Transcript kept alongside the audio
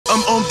I'm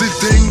on big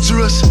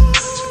dangerous.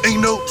 Ain't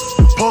no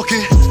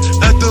parking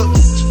at the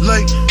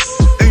light.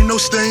 Ain't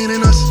no stain in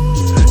us.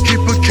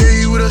 Keep a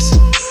K with us.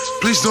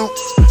 Please don't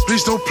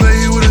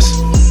play with us.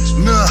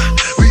 Nah,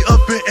 we up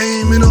and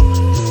aiming up.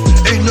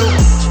 Ain't no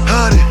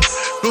hiding.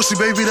 Go see,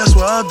 baby, that's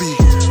where I be.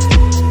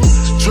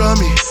 Try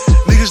me.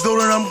 Niggas know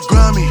that I'm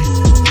grimy.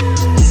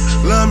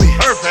 Love me.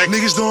 Perfect.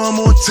 Niggas know I'm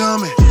on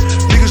timing.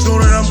 Niggas know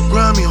that I'm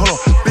grimy. Hold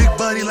on. Big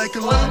body like a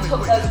llama.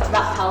 Tuck those to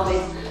that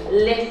pelvis.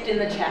 Lift in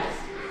the chest.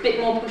 Bit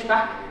more push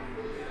back.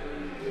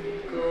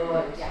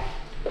 Good. Yeah.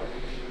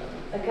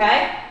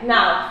 Okay.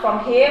 Now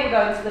from here we're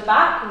going to the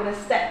back. We're going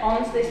to step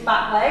onto this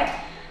back leg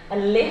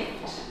and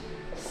lift.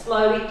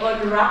 Slowly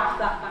unwrap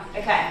that back.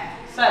 Okay.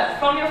 So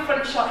from your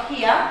front shot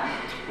here,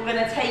 we're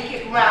going to take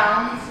it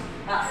round.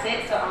 That's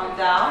it. So arm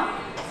down.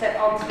 Step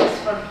onto this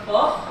front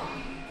foot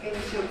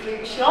into your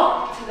glute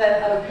shot to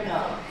then open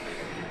up.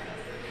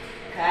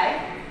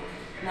 Okay.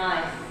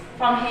 Nice.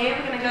 From here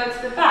we're going to go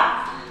to the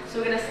back. So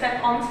we're going to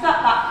step onto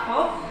that back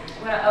foot,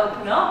 we're going to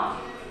open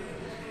up,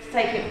 to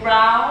take it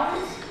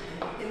round,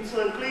 into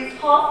a glute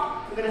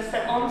pop, we're going to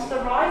step onto the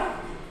right,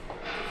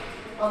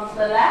 onto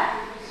the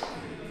left,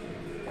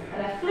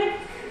 and a flick,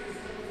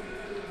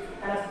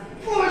 and a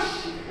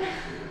push,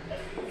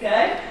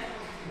 okay?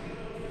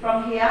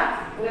 From here,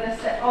 we're going to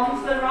step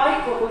onto the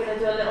right, but we're going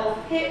to do a little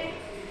hip,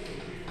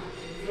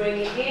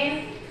 bring it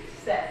in,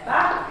 step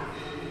back,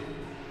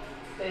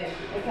 boom,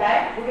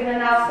 okay? We're going to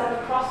now step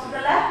across to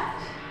the left,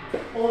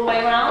 all the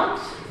way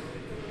round,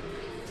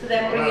 to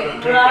then bring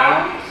it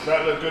round.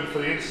 That looked good for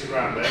the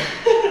Instagram then.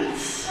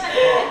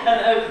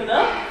 And open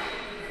up.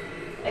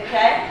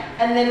 Okay,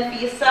 and then for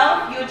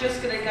yourself, you're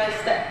just going to go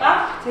step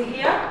back to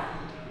here.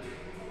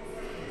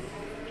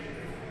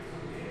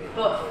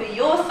 But for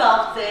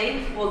yourself,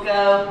 Dave, we'll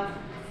go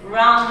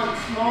round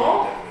once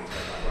more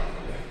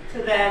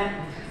to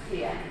then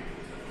here.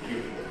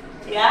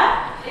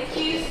 Yeah? If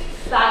you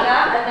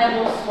stagger and then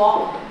we'll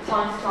swap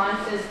time to time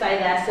to stay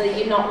there so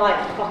you're not like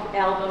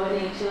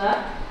elbowing each other.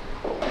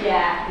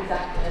 Yeah,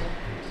 exactly.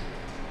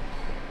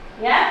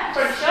 Yeah?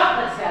 Front shot,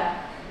 let's go.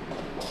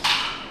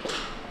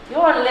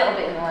 You're a little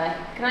bit in the way.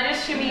 Can I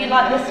just shimmy you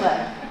like this way?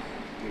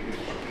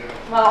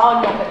 Well,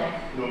 I'm not gonna.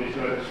 You want me to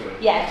go this way?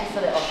 Yeah, just a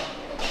little.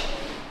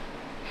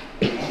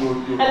 A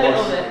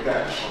little bit.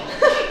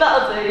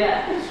 That'll do,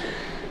 yeah.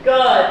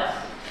 Good.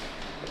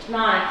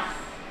 Nice.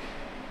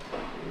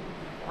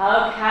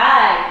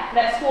 Okay,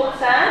 let's squat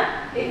turn.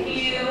 If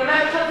you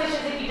remember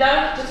transitions, if you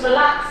don't, just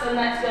relax and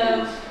let's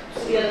go to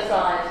the other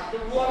side. The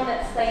one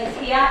that stays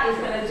here is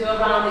going to do a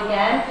round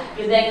again.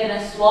 You're then going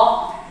to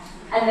swap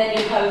and then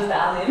you pose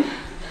down in.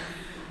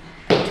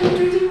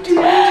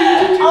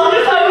 I'll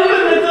just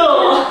open the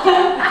door.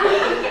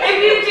 If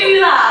you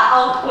do that,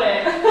 I'll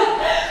quit.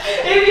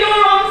 If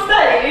you're on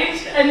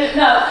stage, and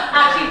no,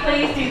 actually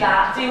please do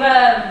that. Do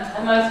a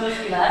most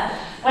muscular.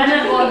 When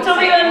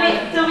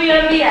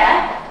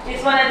WNBF,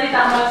 it's when I did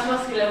that most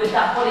muscular with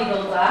that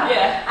bodybuilder.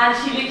 Yeah. And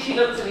she literally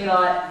looked at me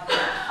like,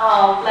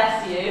 oh,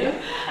 bless you.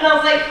 And I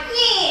was like,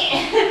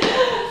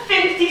 yeah.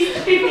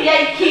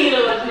 58 kilo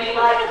of me,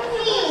 like,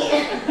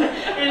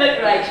 yeah. It looked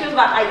great. She was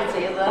about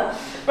 80 as well.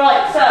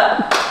 Right, so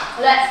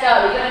let's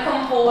go. You're going to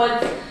come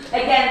forwards.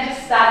 Again,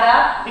 just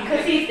stagger.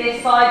 Because he's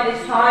this side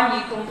this time,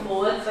 you come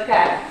forwards.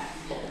 Okay.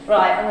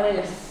 Right, I'm going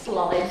to just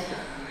slide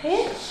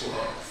here.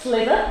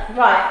 Slither.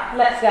 Right,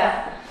 let's go.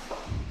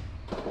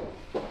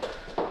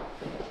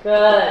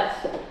 Good.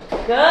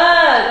 Good.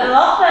 A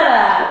lot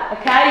better.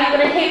 Okay, you're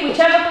going to hit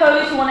whichever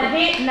pose you want to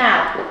hit now.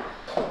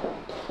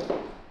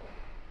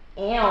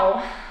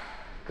 Ew.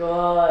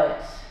 Good.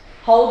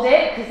 Hold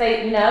it, because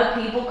they, you know,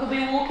 people could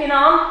be walking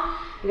on.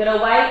 You're going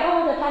to wait.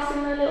 Oh, they're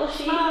passing their little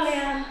sheets. Oh,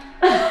 yeah.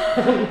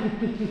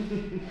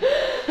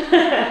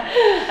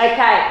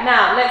 Okay,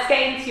 now let's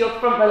get into your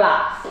front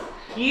relax.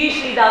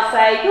 Usually they'll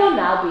say, you're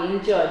now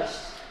being judged.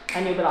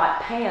 And you'll be like,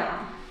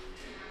 Pam.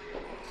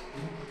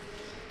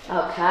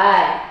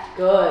 Okay,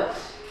 good.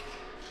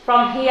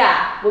 From here,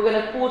 we're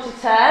going to quarter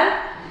turn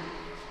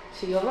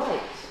to your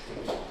right.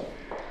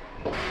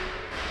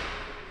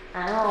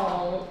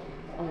 Ow.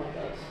 Oh my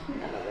god. I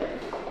love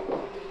it.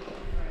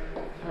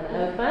 And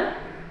open.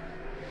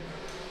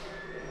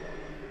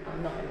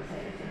 I'm not going to say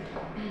anything.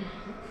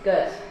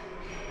 Good.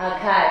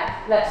 Okay,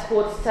 let's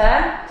quarter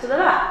turn to the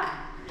back.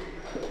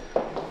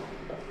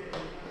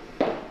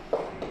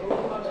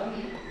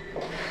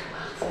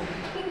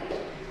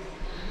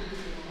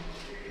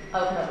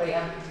 Open up,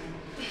 Rhino.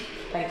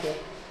 Thank you.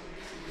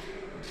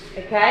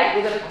 Okay,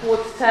 you're going to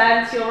quarter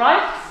turn to your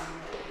right.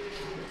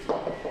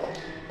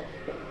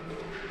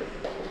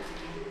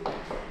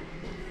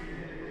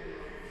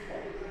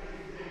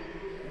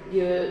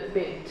 You're a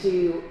bit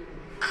too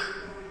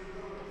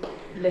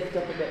lift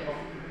up a bit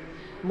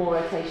more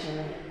rotation in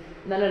it.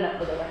 No,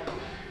 other way.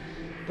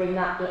 Bring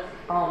that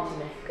arm to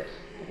me. Good.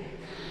 Okay.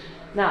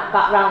 Now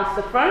back round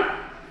to the front.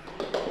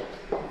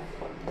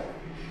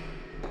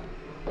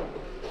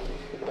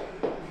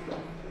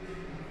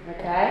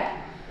 Okay.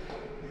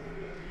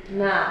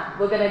 Now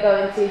we're going to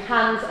go into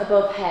hands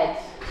above head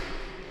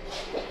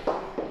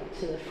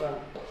to the front.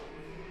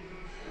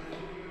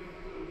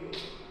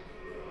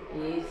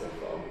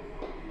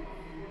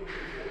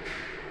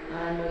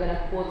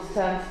 quarter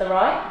turn to the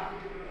right.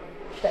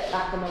 Step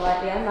back on the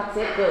right again, that's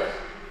it, good.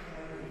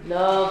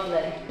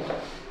 Lovely.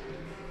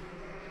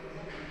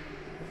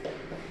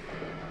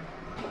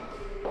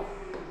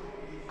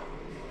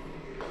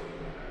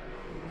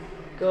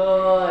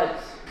 Good.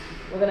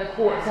 We're going to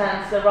quarter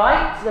turn to the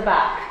right, to the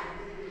back.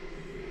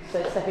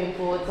 So stepping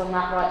forwards on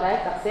that right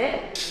leg, that's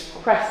it.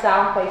 Press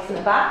down, facing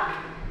the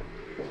back.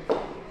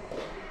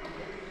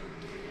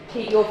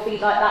 Keep your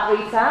feet like that,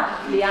 Rita.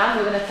 Leanne,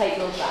 we're going to take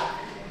yours back.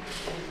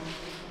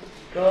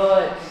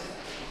 Good.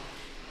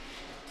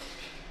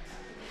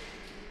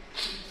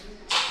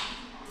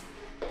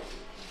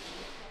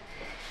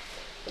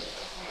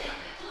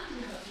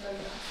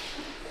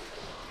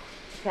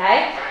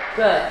 Okay,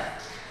 good.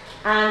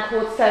 And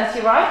quarter turn to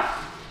your right.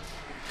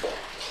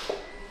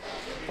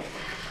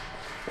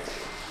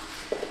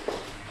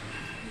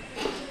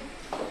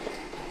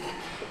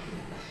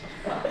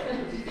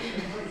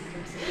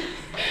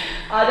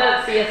 I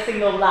don't see a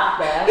single lap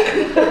there.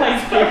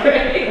 Thank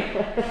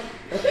you.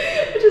 I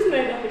just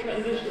made up a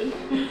transition.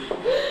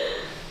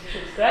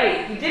 It's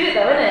great. You did it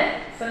though,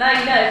 innit? So now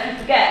you know if you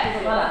forget, it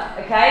doesn't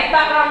matter. Okay,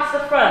 back round to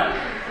the front.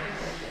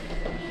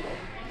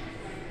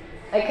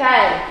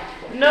 Okay,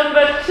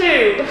 number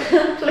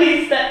 2.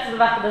 Please step to the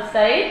back of the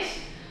stage.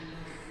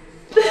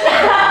 So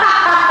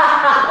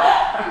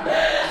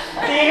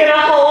you're going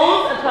to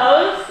hold a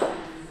pose.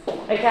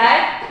 Okay?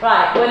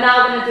 Right, we're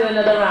now going to do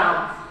another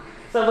round.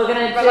 So we're going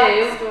to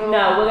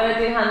we're going to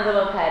do handle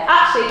of head.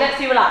 Actually, let's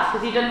do relax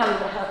because you've done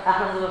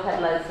handle of head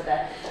loads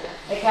today.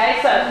 Okay,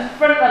 so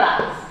front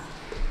relax.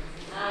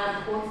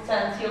 And quarter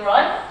turn to your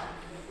right.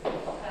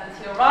 Turn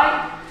to your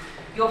right.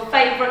 Your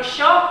favourite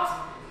shot.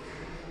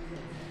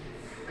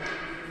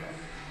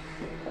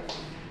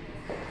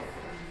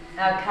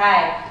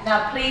 Okay,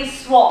 now please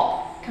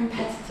swap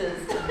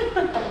competitors.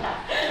 Don't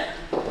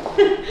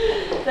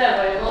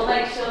worry, we'll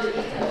make sure that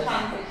you can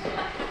transition.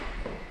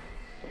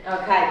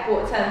 Okay,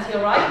 quarter turn to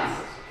your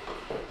right.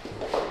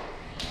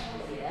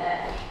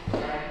 Yeah,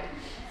 right.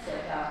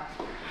 Sit down.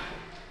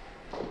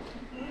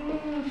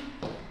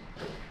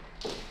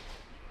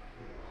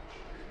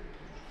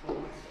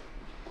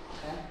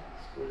 Okay,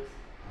 squeeze.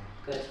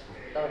 Good.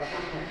 Lower the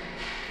hand.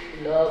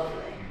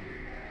 Lovely.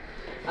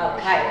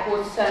 Okay,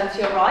 quarter turn to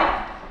your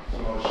right.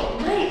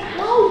 Mate,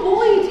 how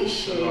wide is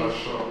she?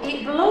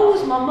 It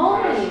blows my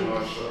mind.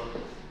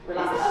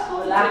 Relax,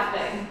 relax.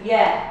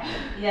 Yeah,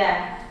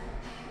 yeah.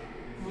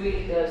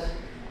 Really good.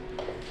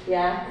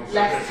 Yeah,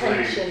 less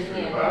tension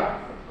here.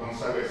 On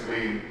Saturday,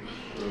 lean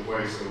the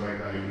waist to make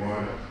that even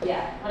wider.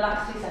 Yeah,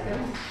 relax 2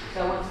 seconds.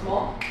 Go once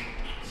more.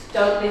 Just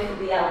don't lift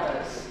the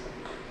elbows.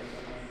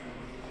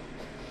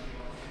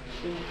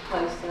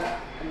 Closer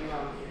and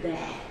run.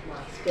 There.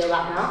 Nice. Feel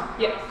that now?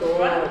 Yep.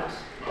 Good.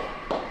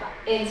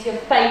 Into your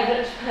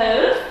favourite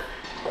pose.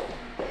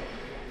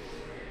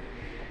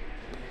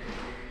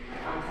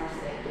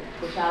 Fantastic.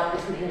 Push out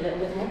this knee a little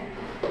bit more.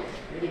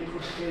 Really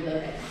push through the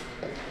legs.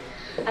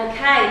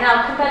 Okay, now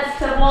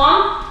competitor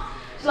 1.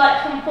 Just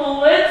like come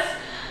forwards.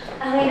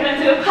 And we're going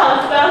to do a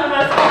palace down, the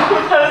most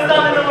awkward pose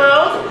down in the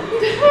world.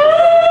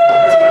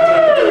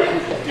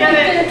 Get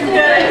it,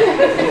 get it.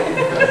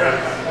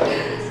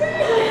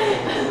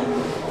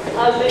 I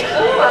think,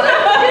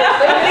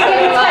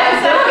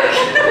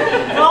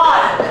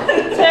 One,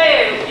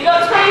 2, you got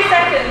 20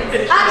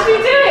 seconds. Actually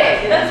do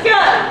it, let's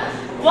go.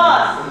 1,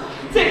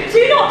 2,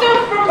 do not do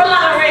it from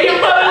relax, your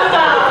pose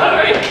down.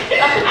 Sorry.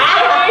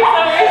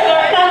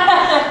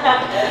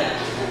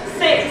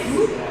 6,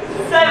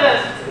 7,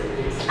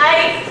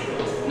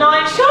 8,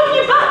 9, show me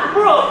your back,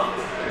 bro.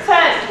 10,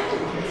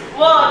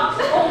 1,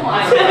 oh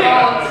my 2,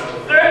 God.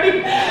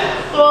 3,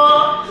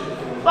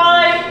 4,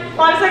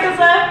 5 seconds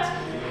left.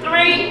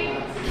 3,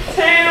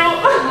 2,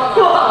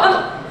 1,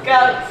 go,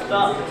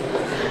 stop.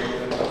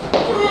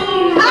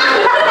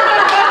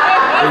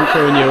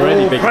 Intro when you're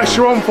ready, big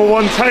Pressure on for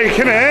one take,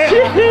 innit?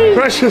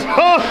 Pressure's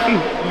on!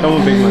 Come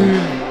on, big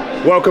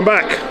man. Welcome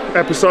back,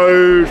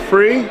 episode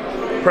 3,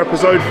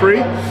 Prepisode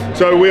 3.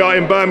 So we are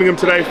in Birmingham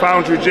today,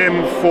 Foundry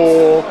Gym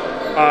for,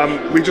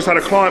 we just had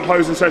a client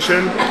posing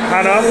session.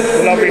 Hannah,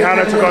 the lovely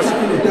Hannah, took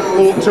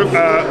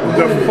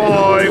the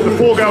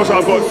 4 girls that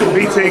I've got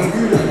competing in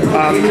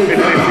the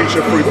near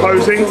future through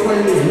posing.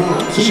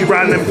 So she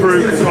ran them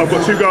through, because I've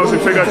got 2 girls in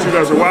figure, 2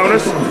 girls in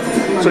wellness.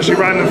 So she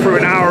ran them through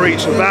an hour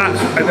each of that,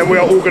 and then we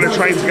are all going to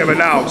train together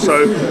now.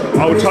 So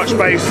I will touch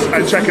base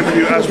and check in with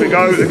you as we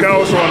go. The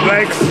girls are on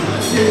legs,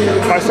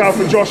 myself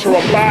and Josh are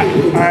on back,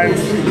 and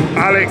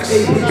Alex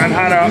and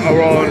Hannah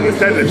are on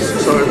deadlifts.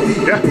 So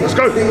yeah, let's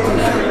go.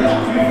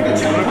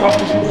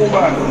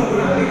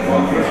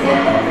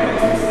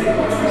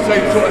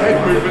 Same sort of head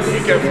movement that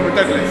you get from a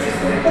deadlift.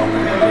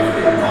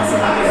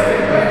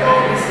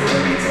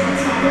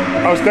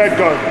 How's dead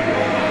go?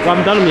 I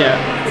haven't done them yet.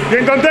 You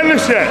ain't done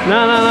deadlifts yet? No,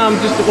 I'm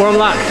just, we're on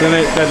laps and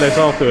it's deadlifts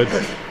afterwards.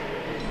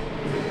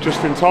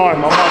 Just in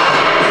time, I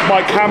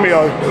might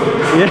cameo.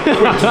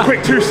 Yeah.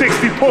 Quick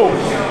 260 pull.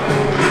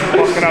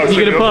 Fucking hell,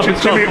 You get a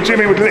perfect shot.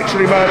 Jimmy would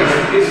literally murder me.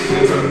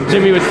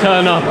 Jimmy would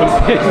turn up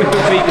and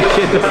beat the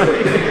shit out of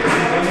you.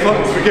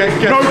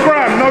 No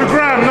gram, no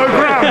gram, no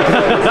gram.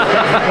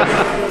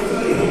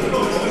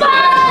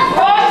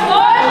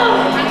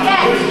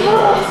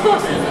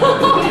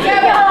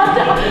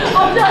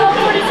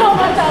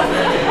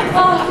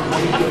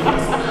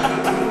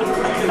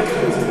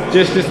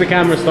 Just as the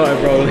camera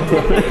started rolling.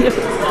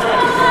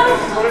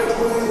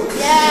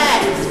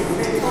 Yes.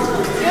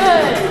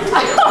 Good. I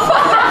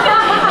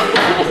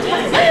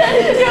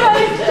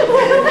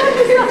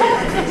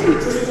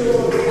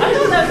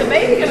thought that was the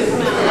baby going to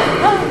come out.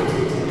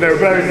 They're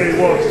very neat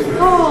was.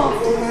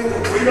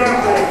 We're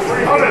going for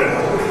 300.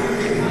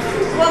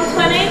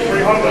 120.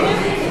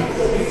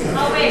 300.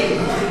 I'll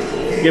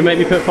wait. You make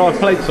me put 5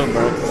 plates on,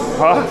 bro.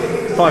 Huh?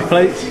 5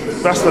 plates.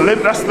 That's the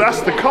limit.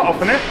 That's the cut off,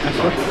 isn't it? That's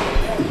right.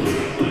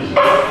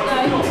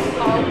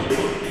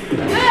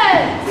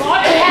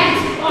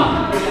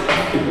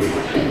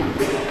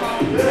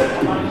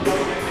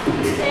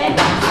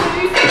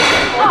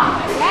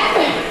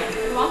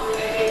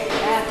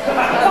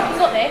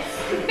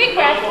 Big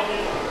breath.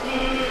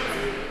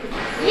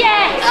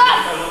 Yes! Up!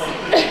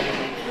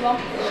 Come on.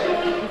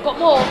 You've got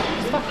more.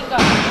 Let's fucking go.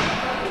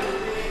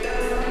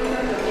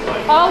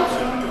 Hold.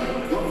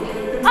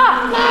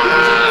 Up!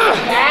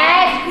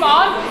 Yes, come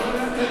on.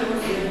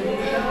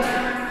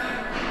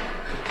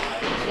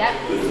 Yep.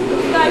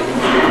 Go.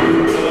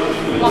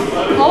 Come on.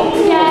 Hold.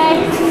 Yes.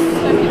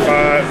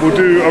 We'll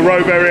do a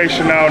row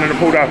variation now and then a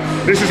pull down.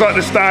 This is like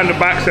the standard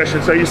back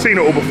session, so you've seen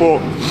it all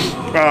before.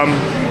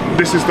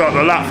 This is the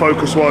lat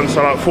focus one,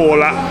 so like four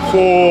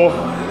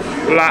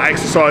lat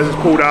exercises,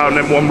 pull down,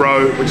 then 1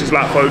 row, which is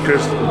lat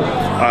focused,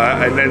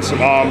 and then some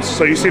arms.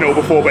 So you've seen it all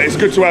before, but it's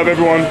good to have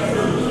everyone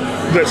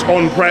that's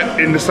on prep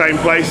in the same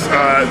place.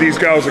 These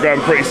girls are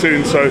going pretty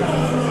soon, so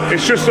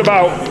it's just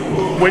about,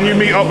 when you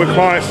meet up with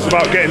clients, it's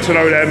about getting to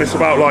know them. It's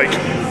about like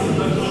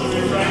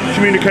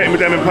communicating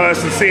with them in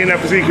person, seeing their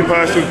physique in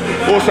person.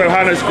 Also,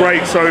 Hannah's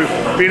great, so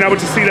being able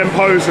to see them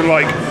pose and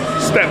like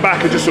step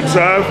back and just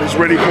observe is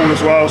really cool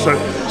as well. So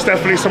it's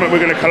definitely something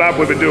we're going to collab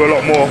with and do a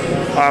lot more.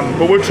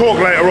 But we'll talk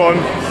later on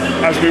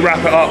as we wrap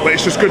it up. But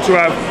it's just good to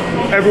have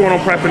everyone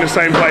on prep in the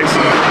same place.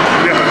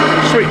 Yeah,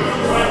 sweet.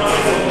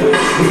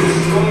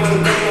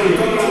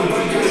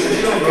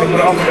 Put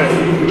it up a bit,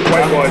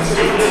 weight-wise.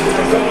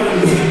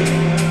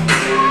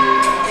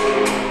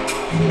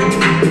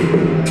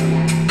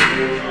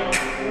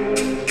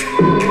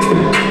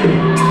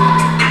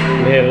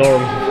 Yeah,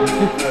 Lauren.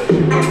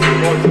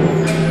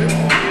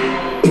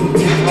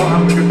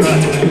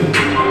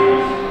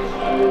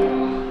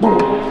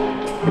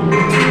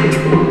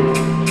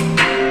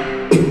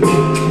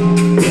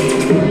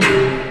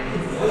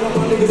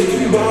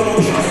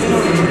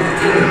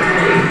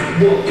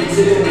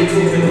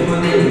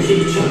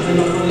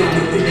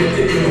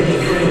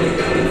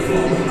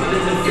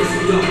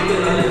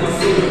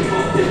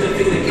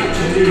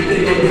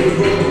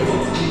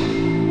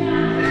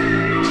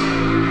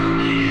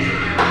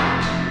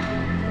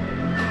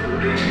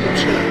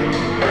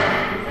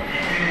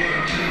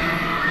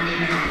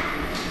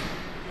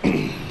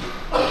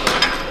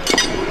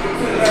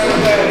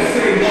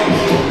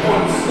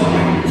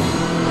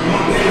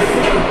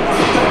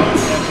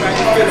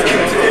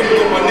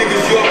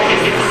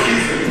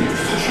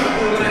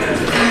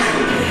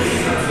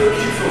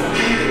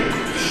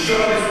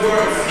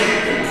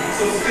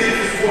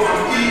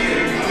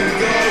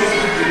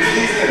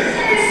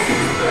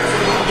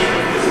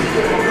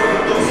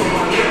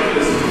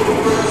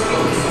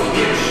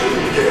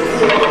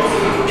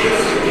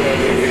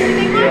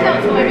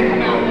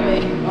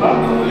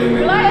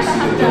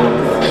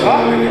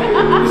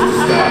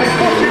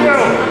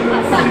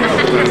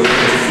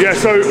 Yeah,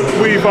 so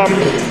we've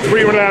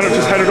Rhino and have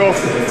just headed off.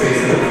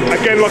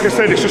 Again, like I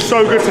said, it's just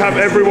so good to have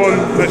everyone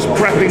that's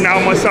prepping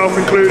now, myself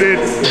included,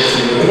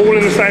 all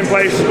in the same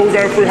place, all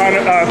going through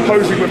Hannah,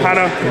 posing with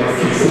Hannah.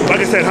 Like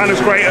I said,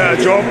 Hannah's great at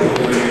her job.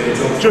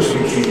 Just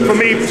for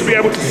me to be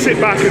able to sit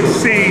back and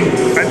see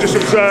and just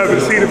observe and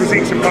see the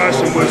physiques in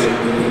person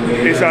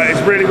is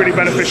really, really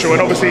beneficial.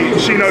 And obviously,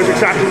 she knows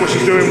exactly what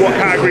she's doing, what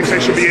categories they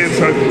should be in.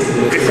 So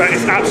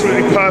it's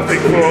absolutely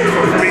perfect for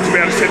me to be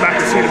able to sit back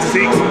and see the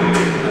physiques.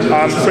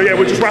 So yeah,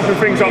 we're just wrapping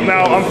things up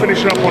now. I'm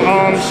finishing up on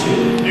arms,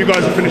 you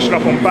guys are finishing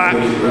up on back,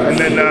 and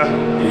then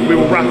we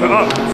will wrap it up.